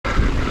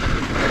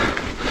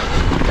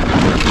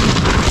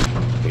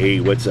Hey,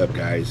 what's up,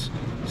 guys?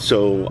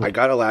 So I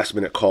got a last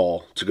minute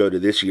call to go to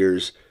this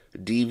year's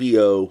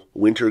DVO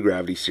Winter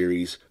Gravity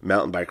Series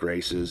mountain bike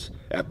races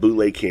at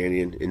Bootleg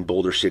Canyon in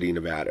Boulder City,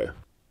 Nevada.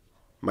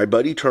 My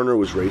buddy Turner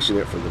was racing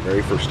it for the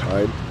very first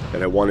time,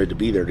 and I wanted to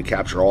be there to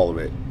capture all of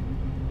it.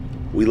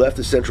 We left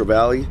the Central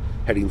Valley,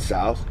 heading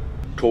south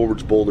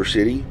towards Boulder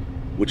City,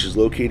 which is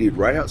located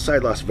right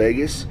outside Las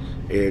Vegas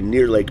and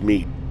near Lake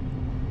Mead.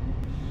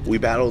 We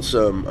battled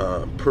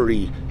some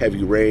pretty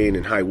heavy rain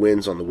and high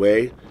winds on the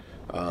way,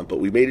 but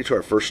we made it to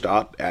our first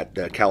stop at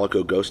the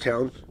Calico Ghost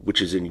Town,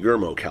 which is in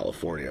Yermo,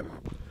 California.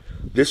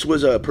 This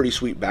was a pretty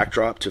sweet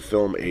backdrop to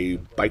film a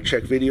bike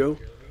check video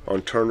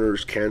on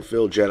Turner's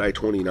Canfield Jedi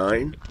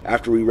 29.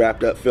 After we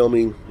wrapped up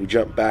filming, we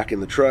jumped back in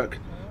the truck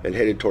and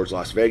headed towards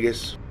Las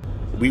Vegas.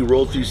 We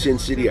rolled through Sin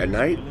City at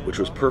night, which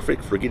was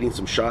perfect for getting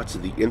some shots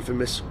of the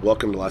infamous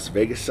Welcome to Las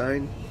Vegas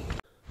sign.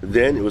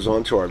 Then it was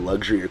on to our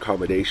luxury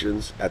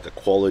accommodations at the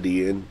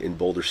Quality Inn in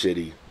Boulder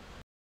City.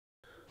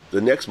 The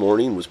next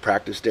morning was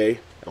practice day,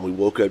 and we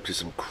woke up to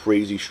some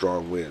crazy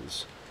strong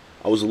winds.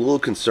 I was a little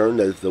concerned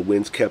that if the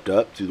winds kept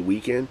up through the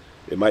weekend,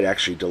 it might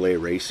actually delay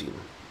racing.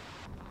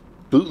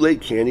 Bootleg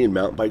Canyon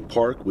Mountain Bike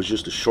Park was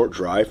just a short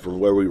drive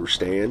from where we were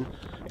staying,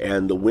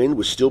 and the wind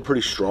was still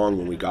pretty strong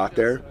when we got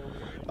there,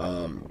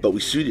 but we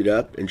suited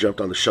up and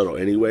jumped on the shuttle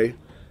anyway,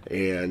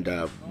 and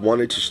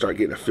wanted to start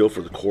getting a feel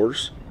for the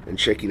course and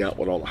checking out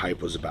what all the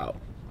hype was about.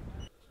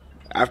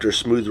 After a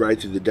smooth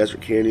ride through the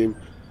desert canyon,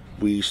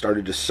 we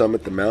started to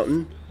summit the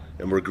mountain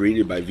and were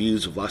greeted by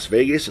views of Las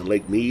Vegas and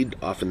Lake Mead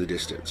off in the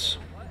distance.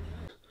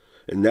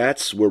 And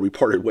that's where we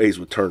parted ways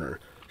with Turner.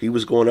 He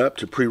was going up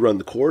to pre-run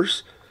the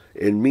course,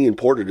 and me and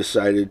Porter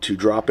decided to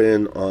drop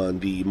in on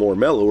the more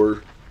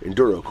mellower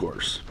enduro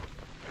course.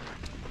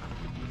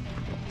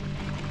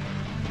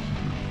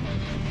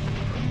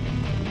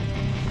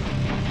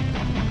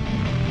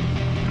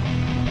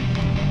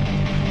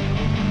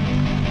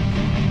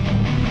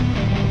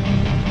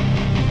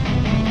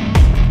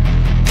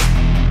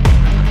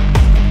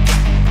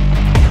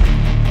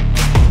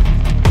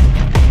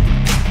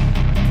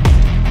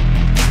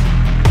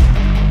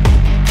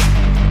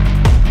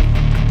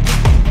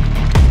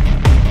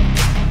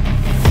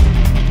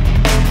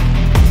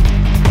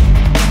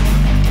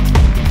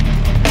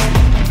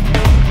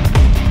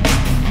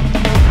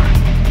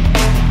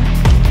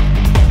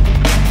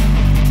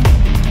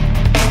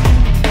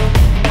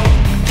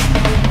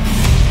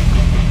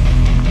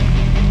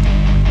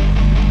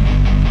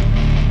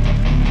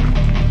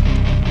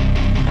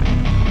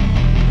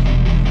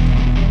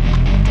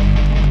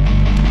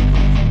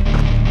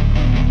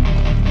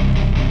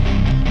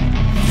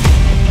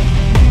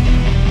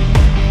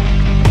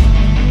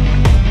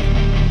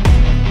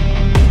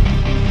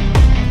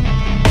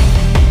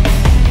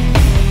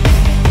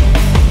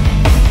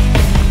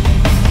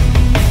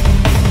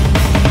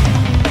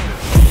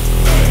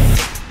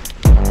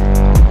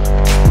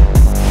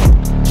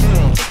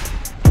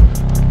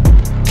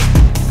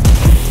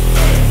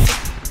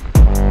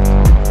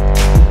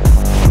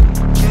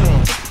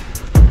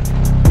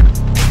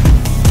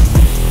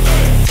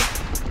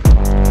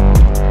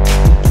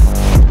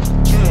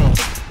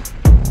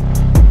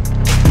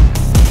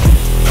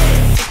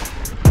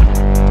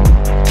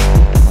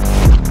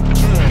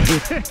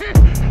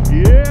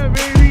 Yeah,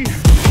 baby!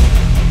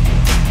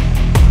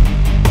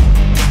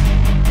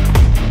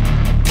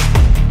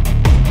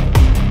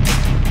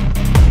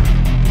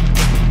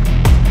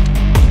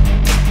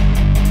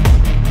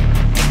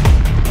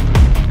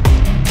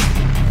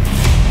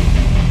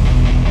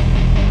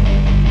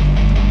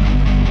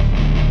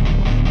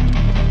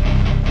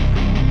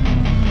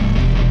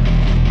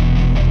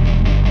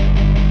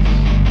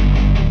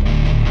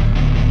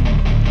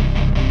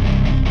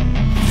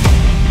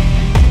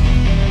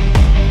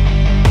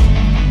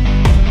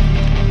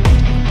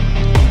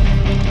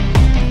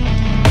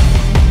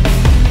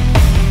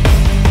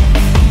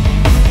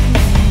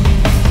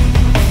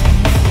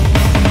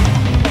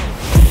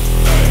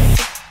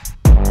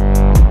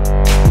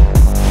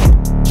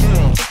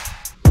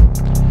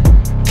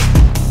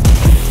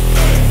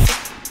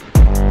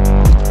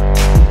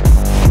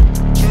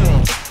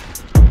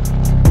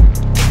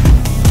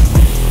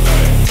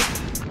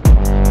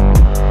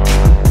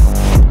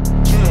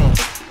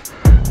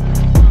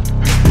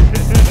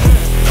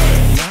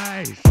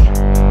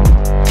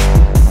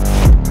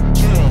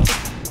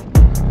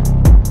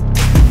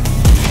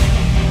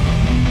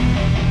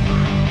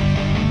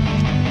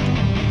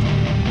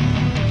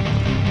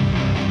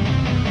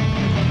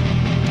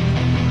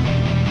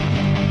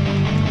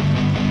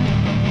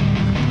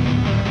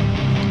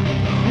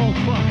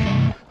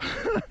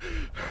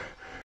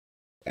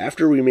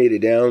 After we made it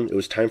down, it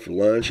was time for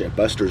lunch at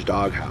Buster's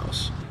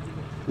Doghouse.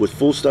 With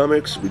full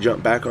stomachs, we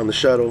jumped back on the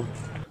shuttle.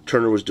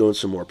 Turner was doing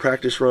some more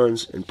practice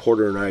runs, and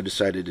Porter and I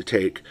decided to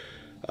take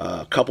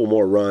a couple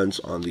more runs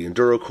on the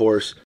enduro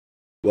course.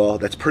 Well,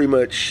 that's pretty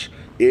much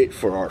it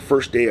for our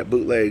first day at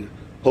Bootleg.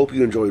 Hope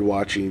you enjoyed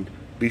watching.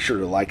 Be sure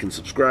to like and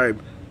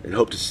subscribe, and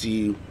hope to see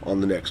you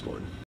on the next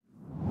one.